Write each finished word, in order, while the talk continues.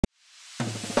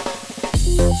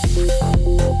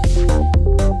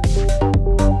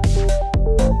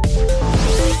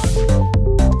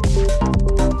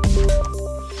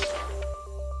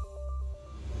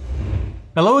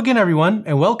Hello again everyone,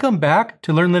 and welcome back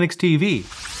to Learn Linux TV.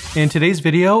 In today's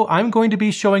video, I'm going to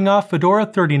be showing off Fedora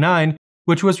 39,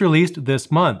 which was released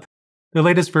this month. The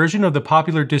latest version of the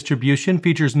popular distribution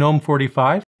features GNOME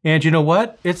 45, and you know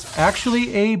what? It's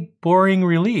actually a boring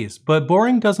release, but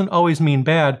boring doesn't always mean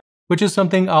bad, which is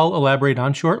something I'll elaborate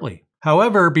on shortly.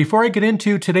 However, before I get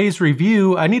into today's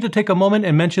review, I need to take a moment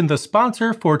and mention the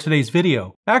sponsor for today's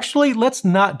video. Actually, let's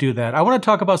not do that. I want to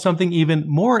talk about something even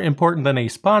more important than a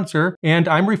sponsor, and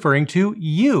I'm referring to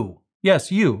you.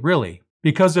 Yes, you, really.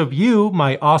 Because of you,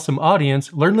 my awesome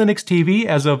audience, Learn Linux TV,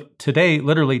 as of today,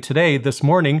 literally today, this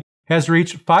morning, has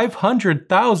reached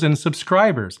 500,000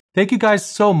 subscribers. Thank you guys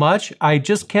so much. I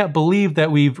just can't believe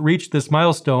that we've reached this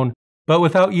milestone. But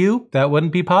without you, that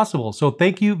wouldn't be possible. So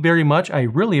thank you very much. I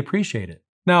really appreciate it.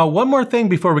 Now, one more thing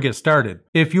before we get started.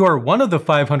 If you are one of the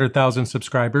 500,000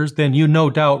 subscribers, then you no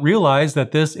doubt realize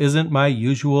that this isn't my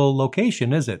usual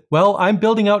location, is it? Well, I'm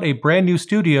building out a brand new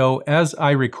studio as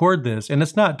I record this, and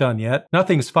it's not done yet.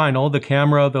 Nothing's final. The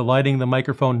camera, the lighting, the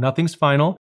microphone, nothing's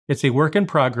final. It's a work in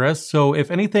progress. So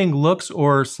if anything looks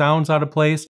or sounds out of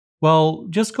place, well,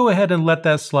 just go ahead and let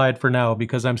that slide for now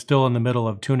because I'm still in the middle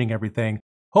of tuning everything.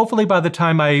 Hopefully by the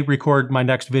time I record my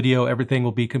next video, everything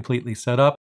will be completely set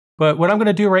up. But what I'm going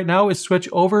to do right now is switch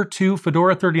over to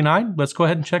Fedora 39. Let's go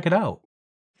ahead and check it out.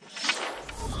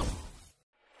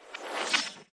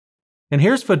 And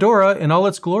here's Fedora in all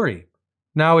its glory.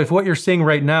 Now, if what you're seeing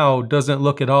right now doesn't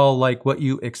look at all like what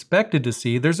you expected to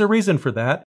see, there's a reason for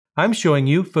that. I'm showing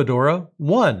you Fedora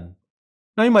 1.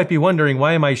 Now you might be wondering,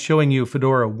 why am I showing you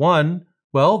Fedora 1?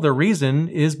 Well, the reason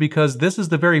is because this is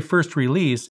the very first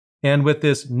release. And with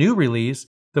this new release,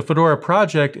 the Fedora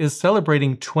project is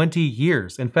celebrating 20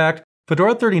 years. In fact,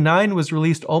 Fedora 39 was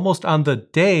released almost on the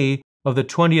day of the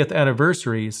 20th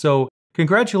anniversary. So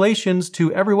congratulations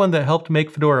to everyone that helped make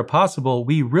Fedora possible.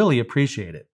 We really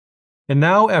appreciate it. And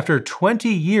now, after 20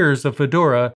 years of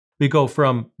Fedora, we go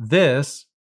from this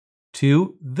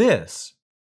to this.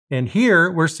 And here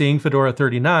we're seeing Fedora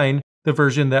 39, the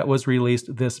version that was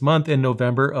released this month in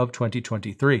November of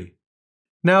 2023.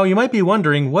 Now, you might be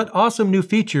wondering, what awesome new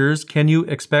features can you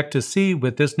expect to see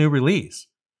with this new release?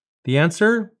 The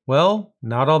answer? Well,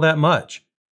 not all that much.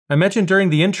 I mentioned during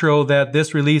the intro that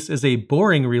this release is a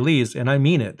boring release, and I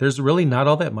mean it. There's really not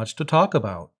all that much to talk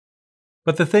about.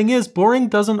 But the thing is, boring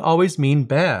doesn't always mean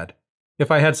bad.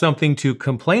 If I had something to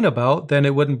complain about, then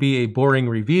it wouldn't be a boring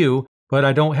review, but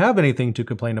I don't have anything to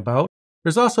complain about.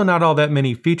 There's also not all that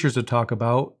many features to talk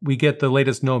about. We get the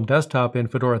latest GNOME desktop in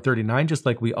Fedora 39 just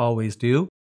like we always do.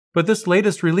 But this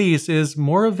latest release is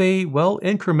more of a, well,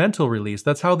 incremental release.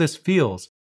 That's how this feels.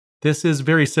 This is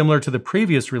very similar to the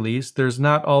previous release. There's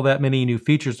not all that many new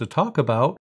features to talk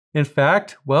about. In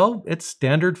fact, well, it's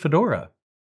standard Fedora.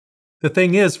 The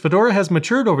thing is, Fedora has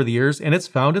matured over the years and it's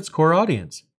found its core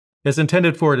audience. It's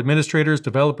intended for administrators,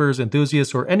 developers,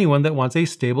 enthusiasts, or anyone that wants a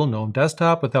stable GNOME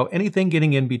desktop without anything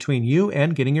getting in between you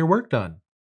and getting your work done.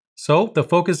 So the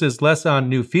focus is less on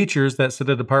new features that set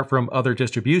it apart from other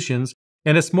distributions,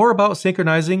 and it's more about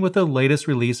synchronizing with the latest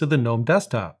release of the GNOME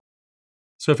desktop.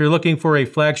 So if you're looking for a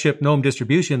flagship GNOME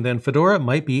distribution, then Fedora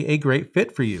might be a great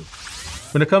fit for you.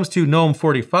 When it comes to GNOME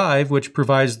 45, which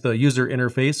provides the user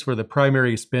interface for the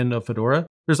primary spin of Fedora,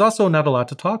 there's also not a lot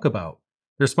to talk about.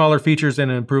 There's smaller features and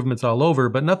improvements all over,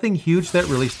 but nothing huge that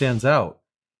really stands out.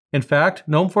 In fact,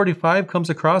 GNOME 45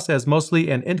 comes across as mostly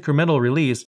an incremental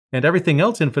release, and everything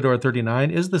else in Fedora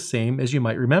 39 is the same as you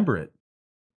might remember it.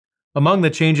 Among the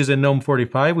changes in GNOME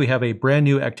 45, we have a brand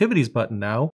new Activities button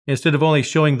now. Instead of only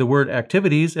showing the word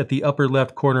Activities at the upper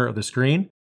left corner of the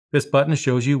screen, this button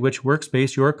shows you which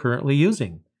workspace you are currently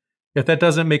using. If that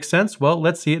doesn't make sense, well,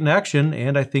 let's see it in action,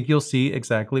 and I think you'll see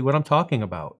exactly what I'm talking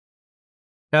about.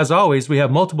 As always, we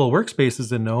have multiple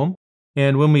workspaces in GNOME,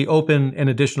 and when we open an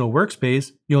additional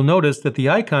workspace, you'll notice that the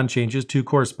icon changes to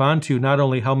correspond to not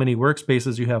only how many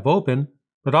workspaces you have open,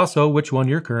 but also which one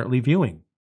you're currently viewing.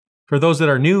 For those that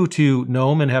are new to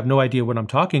GNOME and have no idea what I'm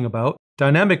talking about,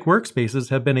 dynamic workspaces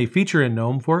have been a feature in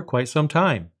GNOME for quite some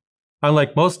time.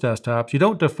 Unlike most desktops, you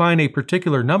don't define a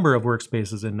particular number of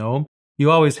workspaces in GNOME. You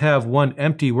always have one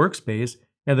empty workspace,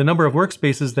 and the number of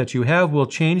workspaces that you have will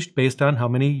change based on how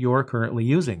many you're currently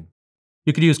using.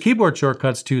 You could use keyboard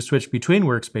shortcuts to switch between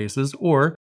workspaces,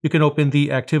 or you can open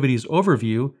the Activities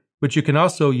overview, which you can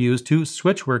also use to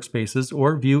switch workspaces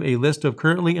or view a list of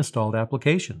currently installed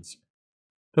applications.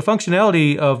 The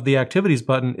functionality of the Activities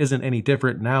button isn't any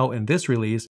different now in this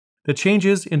release. The change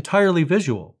is entirely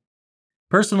visual.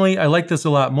 Personally, I like this a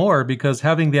lot more because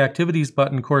having the Activities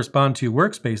button correspond to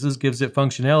Workspaces gives it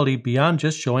functionality beyond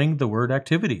just showing the word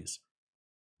Activities.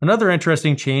 Another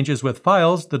interesting change is with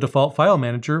Files, the default file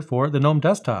manager for the GNOME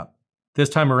desktop. This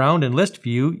time around in List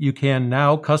View, you can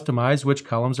now customize which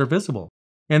columns are visible.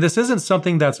 And this isn't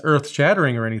something that's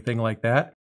earth-shattering or anything like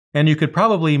that, and you could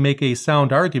probably make a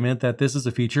sound argument that this is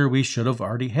a feature we should have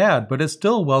already had, but it's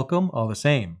still welcome all the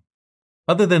same.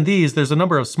 Other than these, there's a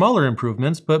number of smaller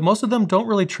improvements, but most of them don't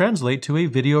really translate to a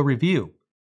video review.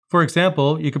 For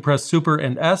example, you can press Super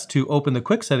and S to open the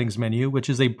Quick Settings menu, which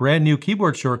is a brand new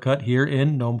keyboard shortcut here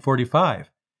in GNOME 45.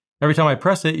 Every time I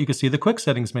press it, you can see the Quick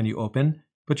Settings menu open,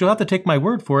 but you'll have to take my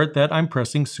word for it that I'm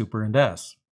pressing Super and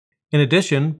S. In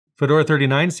addition, Fedora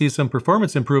 39 sees some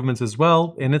performance improvements as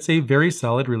well, and it's a very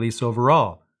solid release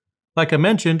overall. Like I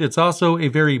mentioned, it's also a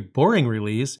very boring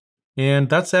release, and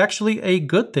that's actually a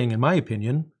good thing in my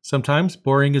opinion. Sometimes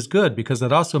boring is good because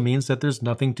that also means that there's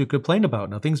nothing to complain about.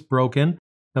 Nothing's broken,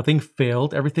 nothing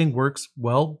failed, everything works,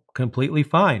 well, completely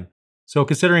fine. So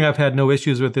considering I've had no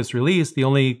issues with this release, the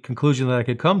only conclusion that I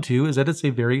could come to is that it's a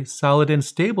very solid and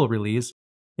stable release,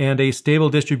 and a stable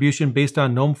distribution based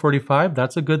on GNOME 45,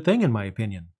 that's a good thing in my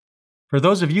opinion. For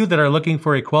those of you that are looking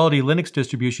for a quality Linux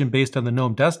distribution based on the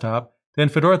GNOME desktop, then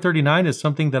Fedora 39 is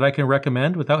something that I can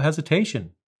recommend without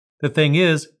hesitation. The thing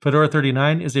is, Fedora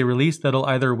 39 is a release that'll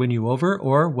either win you over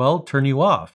or, well, turn you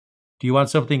off. Do you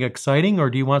want something exciting or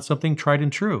do you want something tried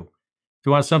and true? If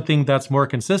you want something that's more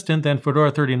consistent, then Fedora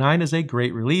 39 is a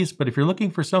great release, but if you're looking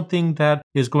for something that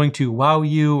is going to wow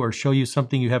you or show you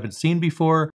something you haven't seen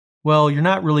before, well, you're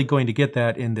not really going to get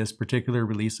that in this particular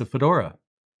release of Fedora.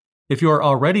 If you're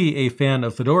already a fan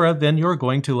of Fedora, then you're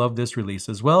going to love this release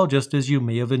as well, just as you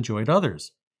may have enjoyed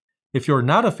others. If you're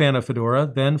not a fan of Fedora,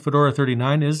 then Fedora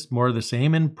 39 is more of the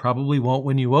same and probably won't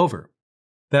win you over.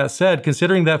 That said,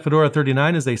 considering that Fedora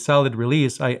 39 is a solid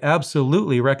release, I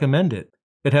absolutely recommend it.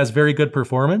 It has very good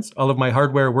performance, all of my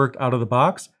hardware worked out of the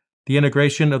box, the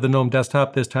integration of the GNOME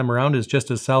desktop this time around is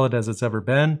just as solid as it's ever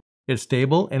been, it's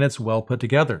stable, and it's well put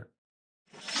together.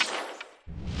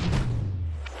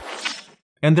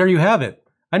 And there you have it.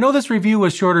 I know this review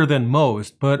was shorter than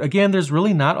most, but again, there's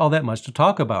really not all that much to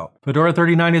talk about. Fedora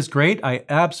 39 is great, I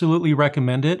absolutely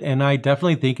recommend it, and I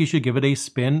definitely think you should give it a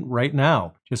spin right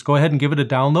now. Just go ahead and give it a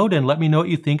download and let me know what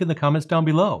you think in the comments down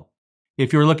below.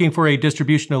 If you're looking for a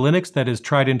distribution of Linux that is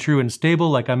tried and true and stable,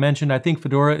 like I mentioned, I think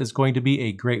Fedora is going to be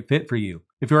a great fit for you.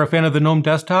 If you're a fan of the GNOME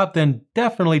desktop, then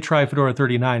definitely try Fedora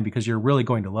 39 because you're really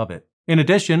going to love it. In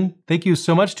addition, thank you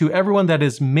so much to everyone that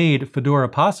has made Fedora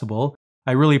possible.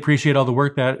 I really appreciate all the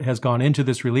work that has gone into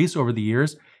this release over the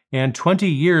years, and 20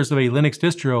 years of a Linux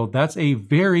distro, that's a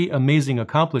very amazing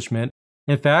accomplishment.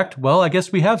 In fact, well, I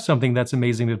guess we have something that's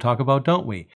amazing to talk about, don't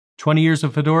we? 20 years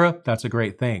of Fedora, that's a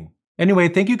great thing. Anyway,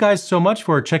 thank you guys so much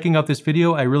for checking out this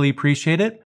video, I really appreciate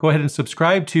it. Go ahead and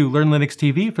subscribe to Learn Linux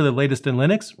TV for the latest in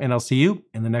Linux, and I'll see you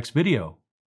in the next video.